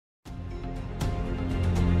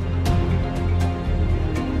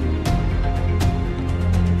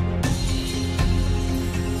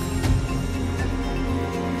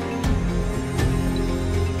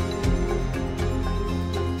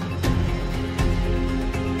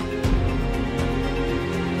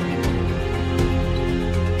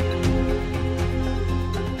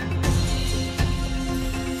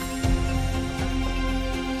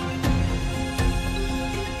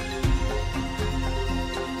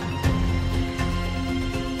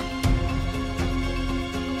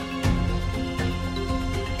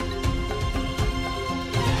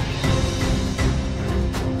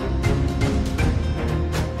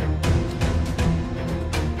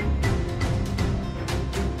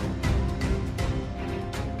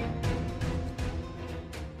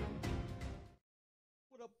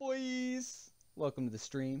boys? Welcome to the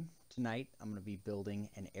stream. Tonight I'm going to be building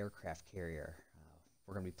an aircraft carrier.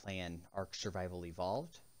 We're going to be playing Ark Survival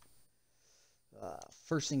Evolved.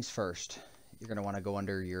 First things first, you're going to want to go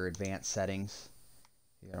under your advanced settings.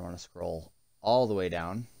 You're going to want to scroll all the way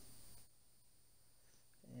down.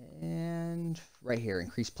 And right here,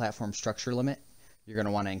 increase platform structure limit. You're going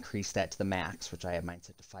to want to increase that to the max, which I have mine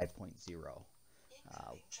set to 5.0.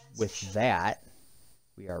 With that,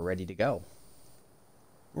 we are ready to go.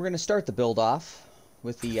 We're going to start the build off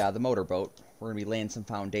with the motorboat. We're going to be laying some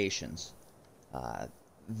foundations.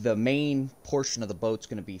 The main portion of the boat's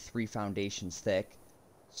going to be 3 foundations thick.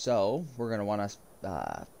 So we're going to want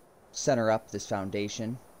to center up this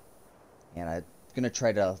foundation, and I'm going to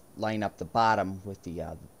try to line up the bottom with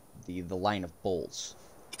the line of bolts.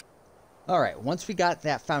 Alright, once we got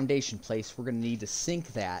that foundation placed, we're going to need to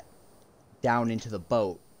sink that down into the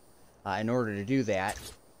boat. In order to do that,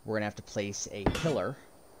 we're going to have to place a pillar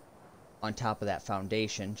on top of that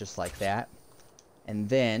foundation, just like that. And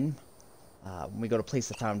then, when we go to place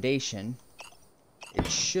the foundation, it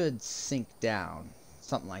should sink down,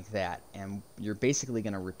 something like that. And you're basically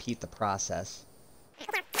going to repeat the process.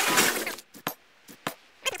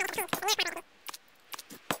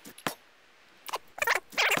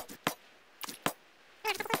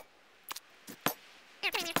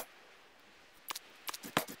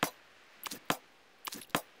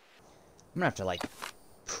 I'm gonna have to, like,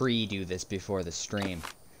 pre-do this before the stream,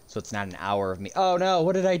 so it's not an hour of me. Oh no,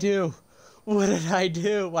 what did I do? What did I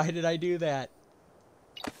do? Why did I do that?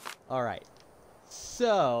 Alright,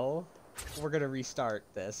 so we're gonna restart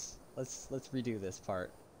this. Let's redo this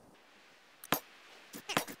part.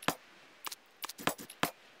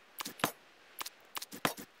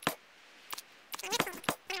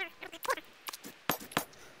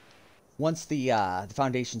 Once the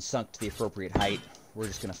foundation's sunk to the appropriate height, we're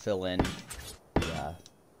just going to fill in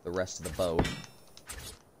the rest of the boat.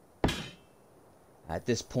 At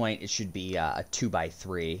this point, it should be a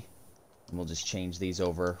 2x3. And we'll just change these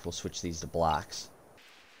over. We'll switch these to blocks.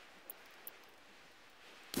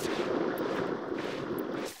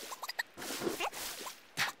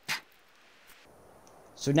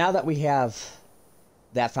 So now that we have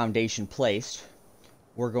that foundation placed,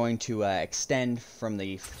 we're going to extend from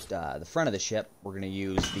the front of the ship. We're going to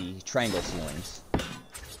use the triangle ceilings.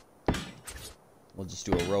 We'll just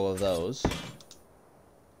do a row of those.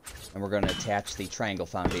 And we're going to attach the triangle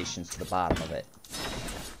foundations to the bottom of it.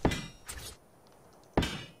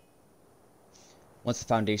 Once the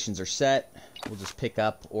foundations are set, we'll just pick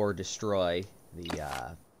up or destroy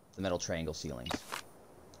the metal triangle ceilings.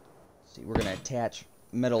 See, we're going to attach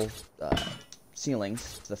metal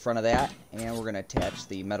ceilings to the front of that, and we're going to attach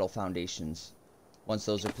the metal foundations. Once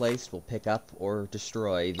those are placed, we'll pick up or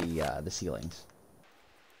destroy the ceilings.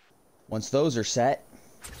 Once those are set,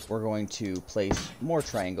 we're going to place more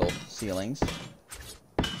triangle ceilings.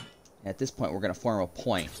 At this point, we're going to form a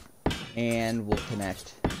point, and we'll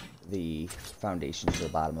connect the foundations to the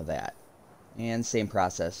bottom of that. And same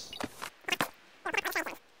process.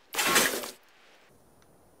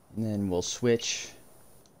 And then we'll switch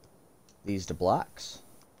these to blocks.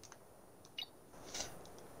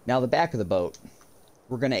 Now the back of the boat,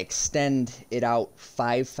 we're going to extend it out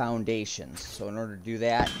 5 foundations. So in order to do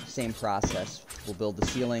that, same process. We'll build the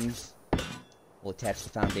ceilings, we'll attach the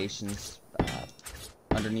foundations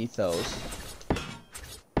underneath those.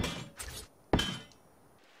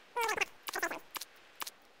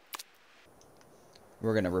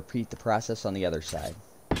 We're going to repeat the process on the other side.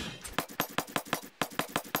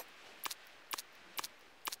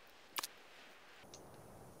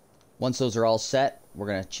 Once those are all set, we're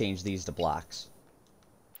going to change these to blocks.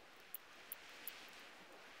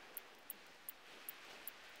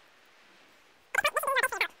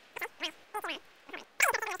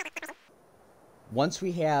 Once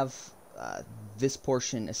we have this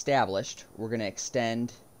portion established, we're going to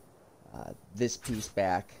extend this piece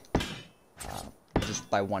back just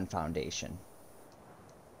by 1 foundation.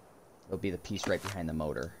 It'll be the piece right behind the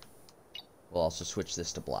motor. We'll also switch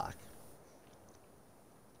this to block.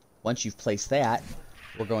 Once you've placed that,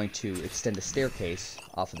 we're going to extend a staircase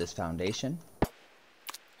off of this foundation.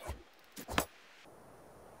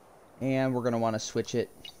 And we're going to want to switch it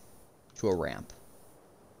to a ramp.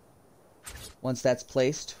 Once that's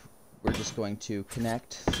placed, we're just going to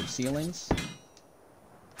connect some ceilings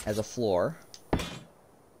as a floor.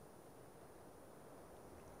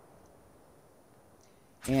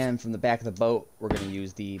 And from the back of the boat, we're going to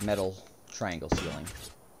use the metal triangle ceiling.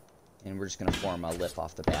 And we're just going to form a lip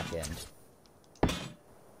off the back end.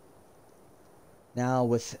 Now,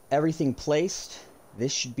 with everything placed,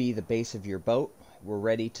 this should be the base of your boat. We're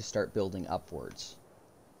ready to start building upwards.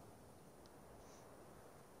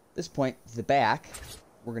 this point, the back,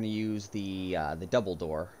 we're going to use the double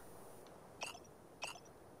door.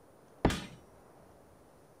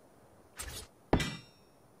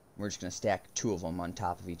 We're just going to stack 2 of them on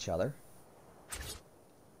top of each other.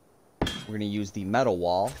 We're going to use the metal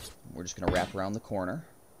wall. We're just going to wrap around the corner.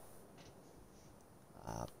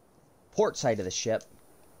 Port side of the ship,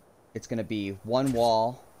 it's going to be 1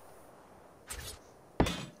 wall,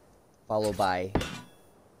 followed by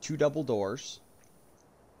 2 double doors,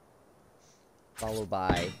 followed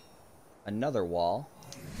by another wall,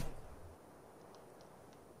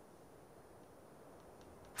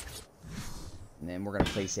 and then we're going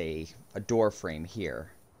to place a door frame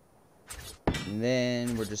here. And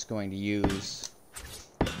then we're just going to use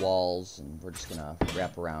walls, and we're just going to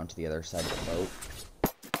wrap around to the other side of the boat.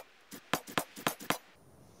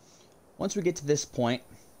 Once we get to this point,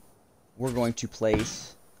 we're going to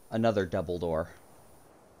place another double door.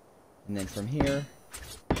 And then from here,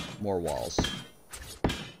 more walls.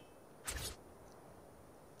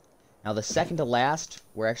 Now the second to last,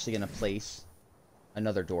 we're actually going to place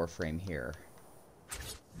another door frame here.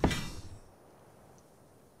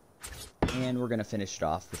 And we're going to finish it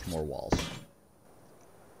off with more walls.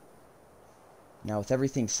 Now with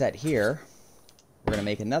everything set here, we're going to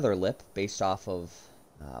make another lip based off of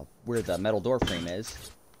where the metal door frame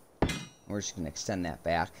is. We're just going to extend that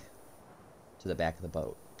back to the back of the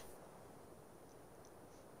boat.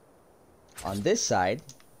 On this side,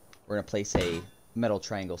 we're going to place a metal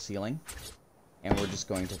triangle ceiling, and we're just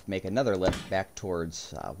going to make another lip back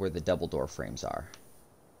towards where the double door frames are.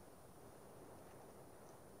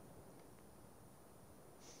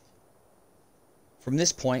 From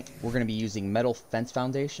this point, we're going to be using metal fence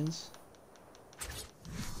foundations,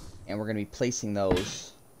 and we're going to be placing those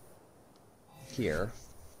here.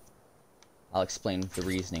 I'll explain the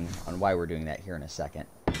reasoning on why we're doing that here in a second.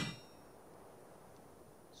 So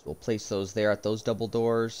we'll place those there at those double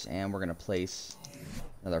doors, and we're going to place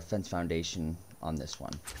another fence foundation on this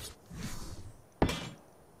one.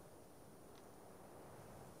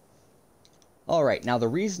 Alright, now the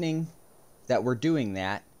reasoning that we're doing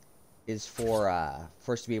that is for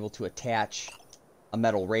us to be able to attach a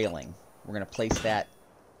metal railing. We're going to place that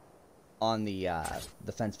on the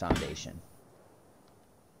fence foundation.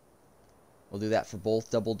 We'll do that for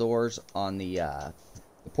both double doors on the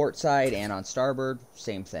port side and on starboard,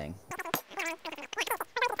 same thing.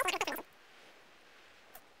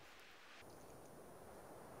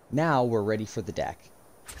 Now we're ready for the deck.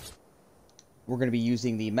 We're going to be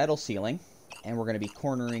using the metal ceiling, and we're going to be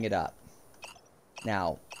cornering it up.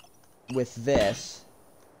 Now, with this,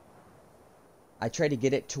 I try to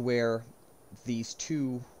get it to where these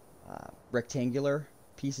 2 rectangular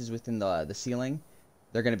pieces within the ceiling,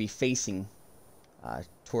 they're going to be facing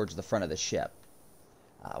towards the front of the ship.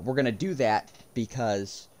 We're going to do that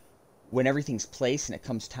because when everything's placed and it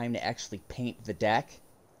comes time to actually paint the deck,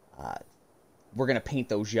 we're going to paint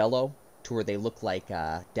those yellow to where they look like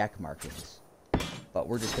deck markings. But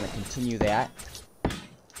we're just going to continue that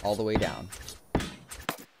all the way down.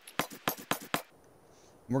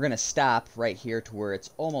 We're going to stop right here to where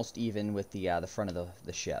it's almost even with the front of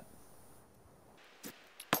the ship.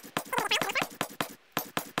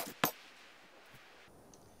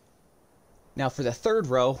 Now for the third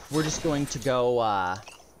row, we're just going to go,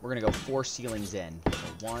 we're going to go 4 ceilings in.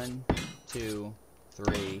 So 1, 2,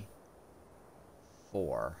 3,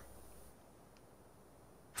 4.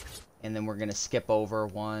 And then we're going to skip over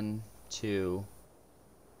 1, 2,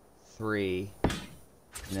 3.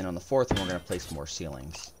 And then on the 4th one, we're going to place more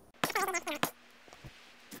ceilings.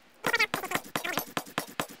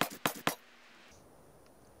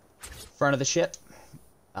 Front of the ship,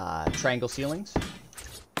 triangle ceilings.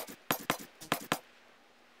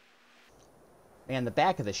 And the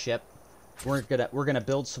back of the ship, we're gonna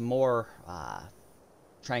build some more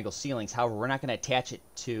triangle ceilings. However, we're not gonna attach it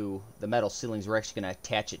to the metal ceilings. We're actually gonna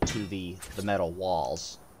attach it to the metal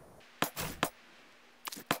walls.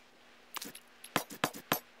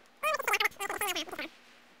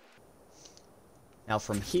 Now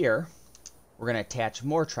from here, we're gonna attach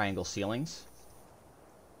more triangle ceilings,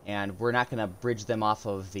 and we're not gonna bridge them off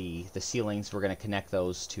of the ceilings. We're gonna connect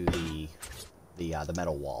those to the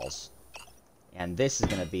metal walls. And this is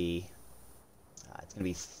going to be, it's going to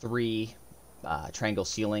be 3 triangle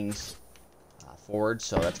ceilings forward.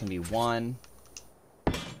 So that's going to be 1,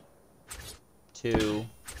 2,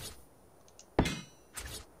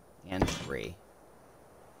 and 3.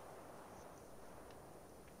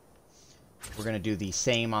 We're going to do the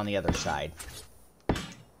same on the other side.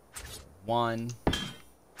 1,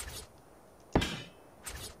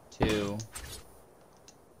 2,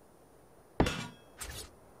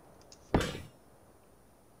 3.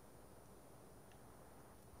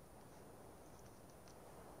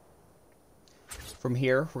 From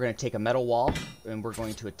here, we're going to take a metal wall and we're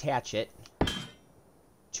going to attach it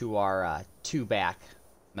to our two back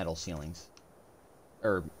metal ceilings,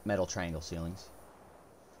 or metal triangle ceilings.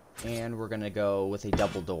 And we're going to go with a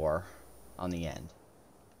double door on the end.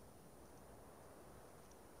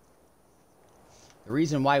 The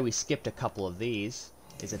reason why we skipped a couple of these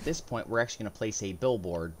is at this point we're actually going to place a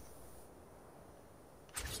billboard.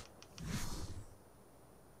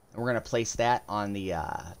 And we're going to place that on the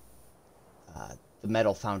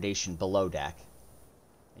metal foundation below deck.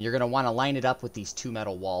 And you're going to want to line it up with these two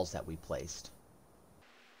metal walls that we placed.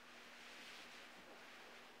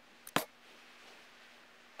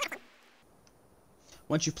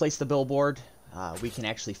 Once you place the billboard, we can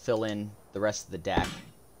actually fill in the rest of the deck.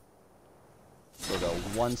 So we'll go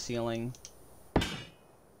one ceiling, a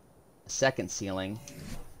second ceiling,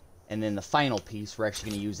 and then the final piece we're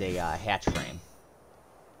actually going to use a hatch frame.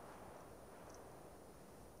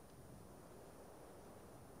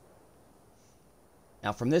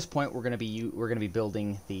 Now from this point we're going to be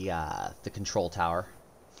building the control tower.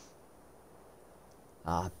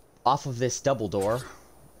 Off of this double door,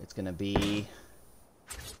 it's going to be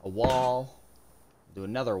a wall, do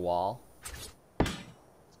another wall. It's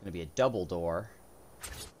going to be a double door,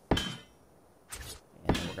 and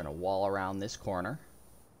then we're going to wall around this corner.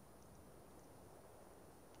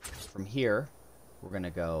 From here, we're going to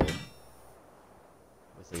go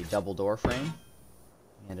with a double door frame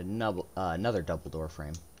and another double door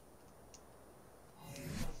frame.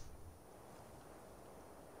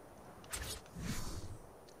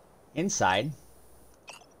 Inside,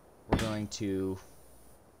 we're going to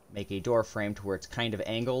make a door frame to where it's kind of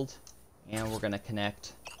angled, and we're going to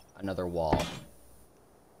connect another wall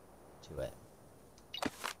to it.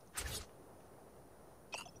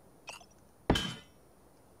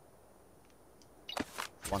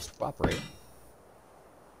 Wants to cooperate.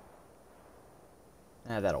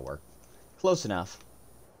 That'll work. Close enough.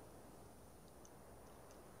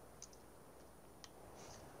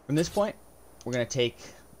 From this point, we're going to take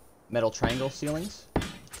metal triangle ceilings,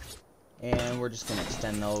 and we're just going to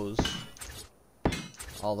extend those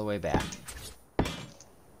all the way back.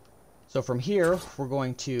 So from here, we're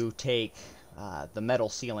going to take the metal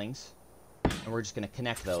ceilings, and we're just going to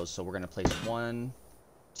connect those. So we're going to place 1,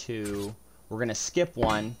 2, we're going to skip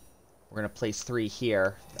 1, we're going to place 3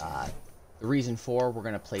 here. The reason for, we're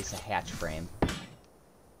going to place a hatch frame in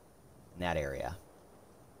that area.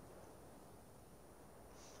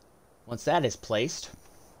 Once that is placed,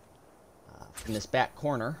 from this back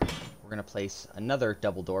corner, we're going to place another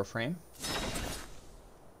double door frame.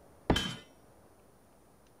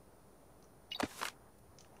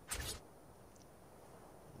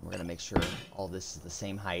 We're going to make sure all this is the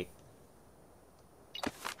same height.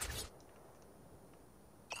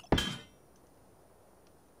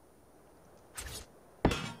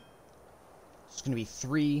 There's going to be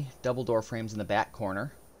 3 double door frames in the back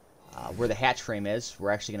corner. Where the hatch frame is, we're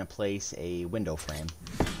actually going to place a window frame.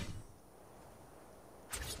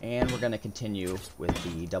 And we're going to continue with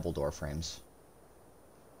the double door frames.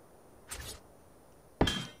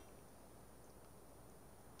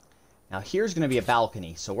 Now here's going to be a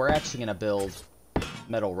balcony, so we're actually going to build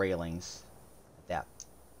metal railings at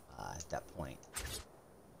that point.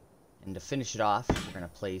 And to finish it off, we're going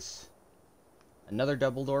to place another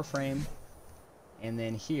double door frame, and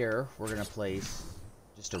then here we're going to place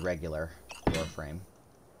just a regular door frame.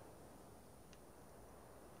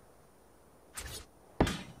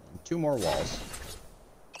 And 2 more walls.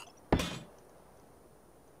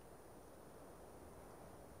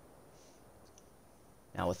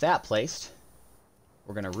 Now with that placed,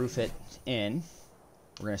 we're going to roof it in.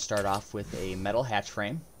 We're going to start off with a metal hatch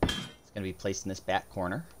frame. It's going to be placed in this back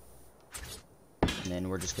corner. And then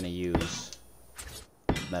we're just going to use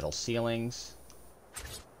metal ceilings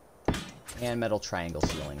and metal triangle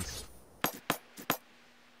ceilings.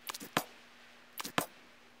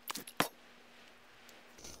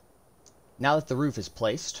 Now that the roof is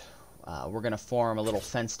placed, we're going to form a little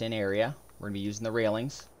fenced-in area. We're going to be using the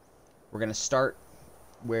railings. We're going to start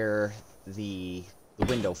where the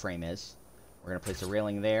window frame is. We're going to place a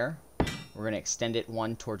railing there. We're going to extend it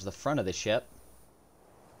one towards the front of the ship.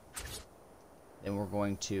 Then we're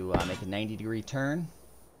going to make a 90-degree turn.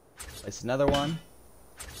 Place another one.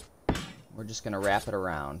 We're just going to wrap it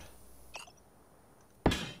around.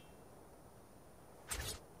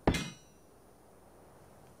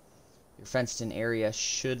 Your fenced-in area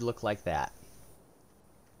should look like that.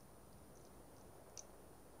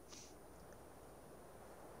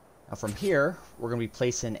 Now from here, we're going to be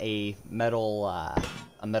placing a metal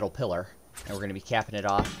pillar, and we're going to be capping it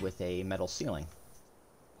off with a metal ceiling.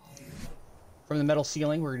 From the metal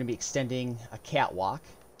ceiling, we're going to be extending a catwalk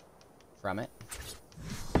from it.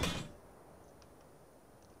 And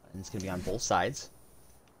it's going to be on both sides.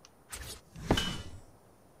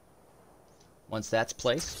 Once that's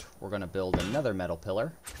placed, we're going to build another metal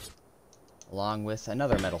pillar along with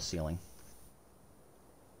another metal ceiling.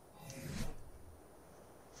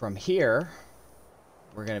 From here,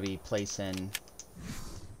 we're going to be placing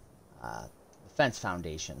the fence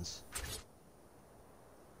foundations.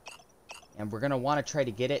 And we're going to want to try to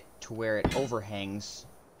get it to where it overhangs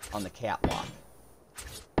on the catwalk.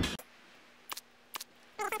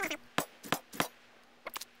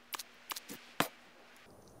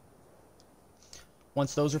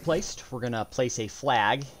 Once those are placed, we're going to place a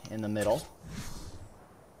flag in the middle.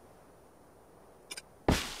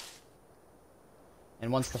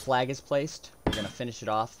 And once the flag is placed, we're going to finish it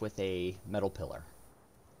off with a metal pillar.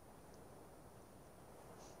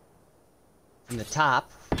 From the top,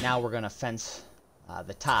 now we're going to fence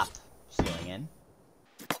the top ceiling in.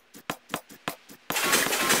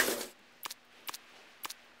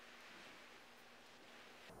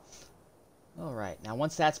 Alright, now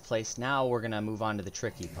once that's placed, now we're going to move on to the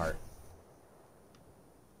tricky part.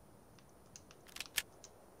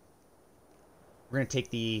 We're going to take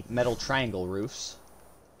the metal triangle roofs,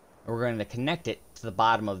 and we're going to connect it to the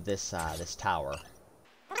bottom of this, this tower.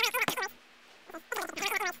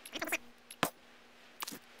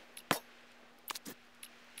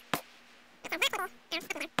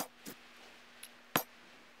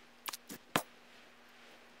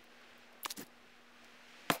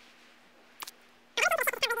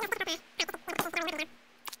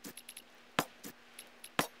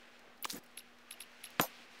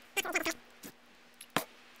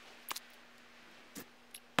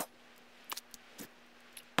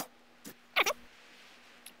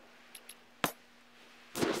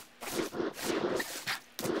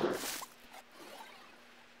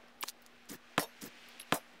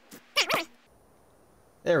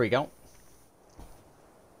 There we go.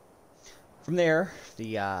 From there,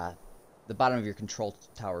 the bottom of your control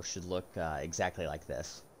tower should look exactly like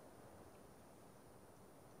this.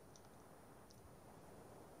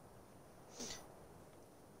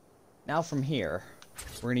 Now from here,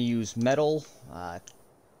 we're going to use metal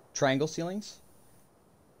triangle ceilings.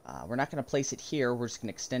 We're not going to place it here. We're just going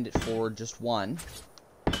to extend it forward just one.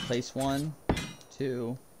 Place 1,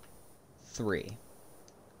 2, 3.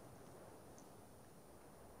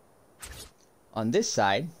 On this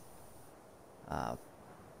side,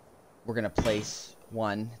 we're going to place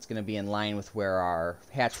one. It's going to be in line with where our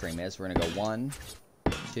hatch frame is. We're going to go 1,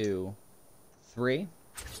 2, 3.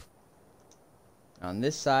 On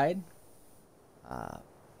this side,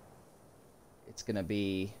 it's going to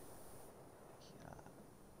be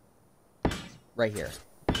right here.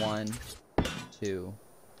 1, 2,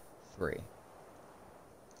 3.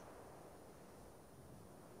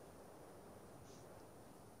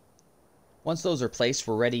 Once those are placed,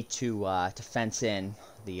 we're ready to fence in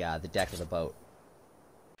the deck of the boat.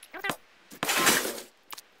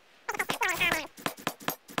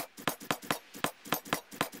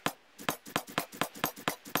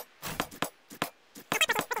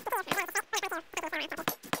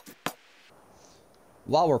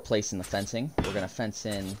 While we're placing the fencing, we're going to fence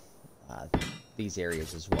in these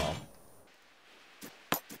areas as well.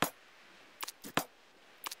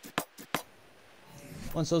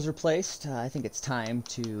 Once those are placed, I think it's time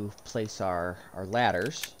to place our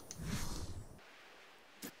ladders.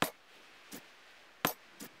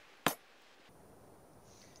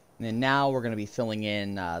 And then now we're going to be filling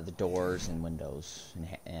in the doors and windows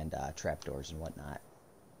and trapdoors and whatnot.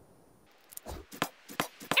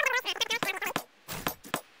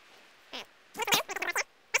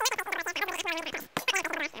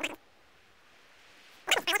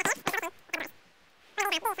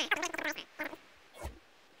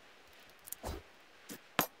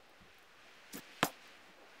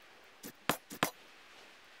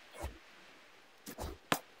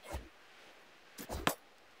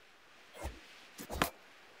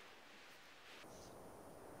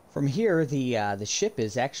 From here, the ship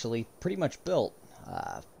is actually pretty much built.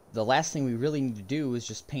 The last thing we really need to do is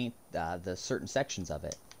just paint the certain sections of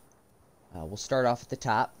it. We'll start off at the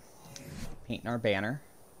top, painting our banner.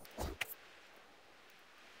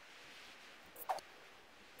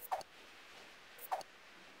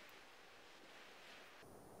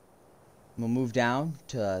 We'll move down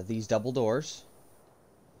to these double doors.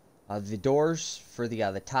 The doors for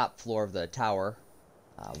the top floor of the tower,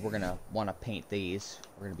 we're going to want to paint these.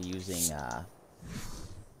 We're going to be using a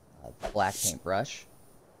black paintbrush.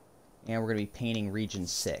 And we're going to be painting Region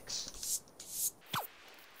 6.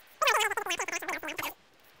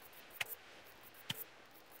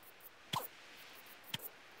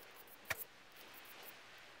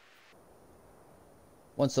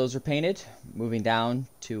 Once those are painted, moving down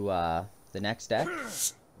to the next deck,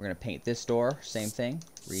 we're going to paint this door, same thing,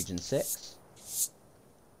 region 6.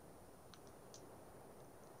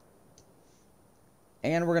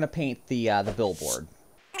 And we're going to paint the billboard.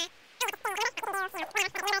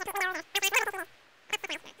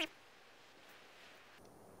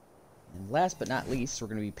 And last but not least, we're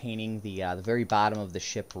going to be painting the very bottom of the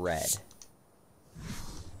ship red.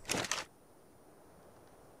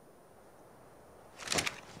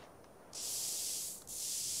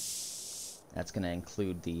 That's going to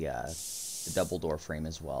include the double door frame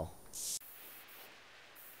as well.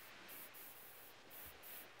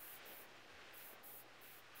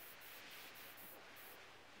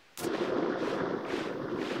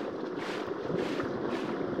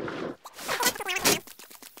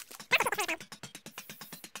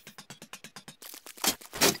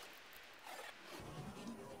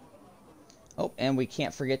 Oh, and we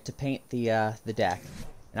can't forget to paint the deck.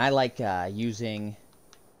 And I like using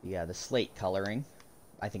the slate coloring.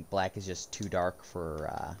 I think black is just too dark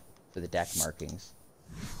for the deck markings.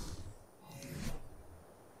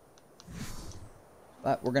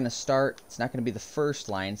 But we're going to start, it's not going to be the first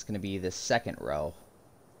line, it's going to be the second row.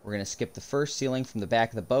 We're going to skip the first ceiling from the back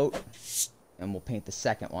of the boat, and we'll paint the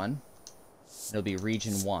second one. It'll be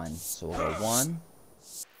region 1. So we'll go 1.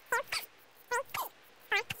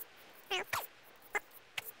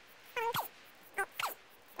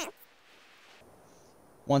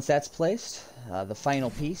 Once that's placed, the final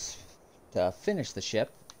piece to finish the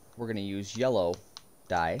ship, we're going to use yellow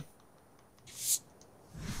dye.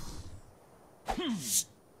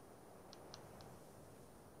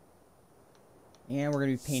 And we're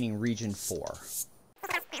going to be painting region 4.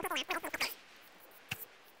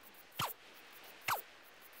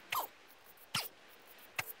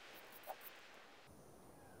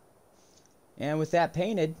 And with that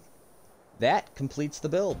painted, that completes the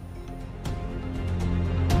build.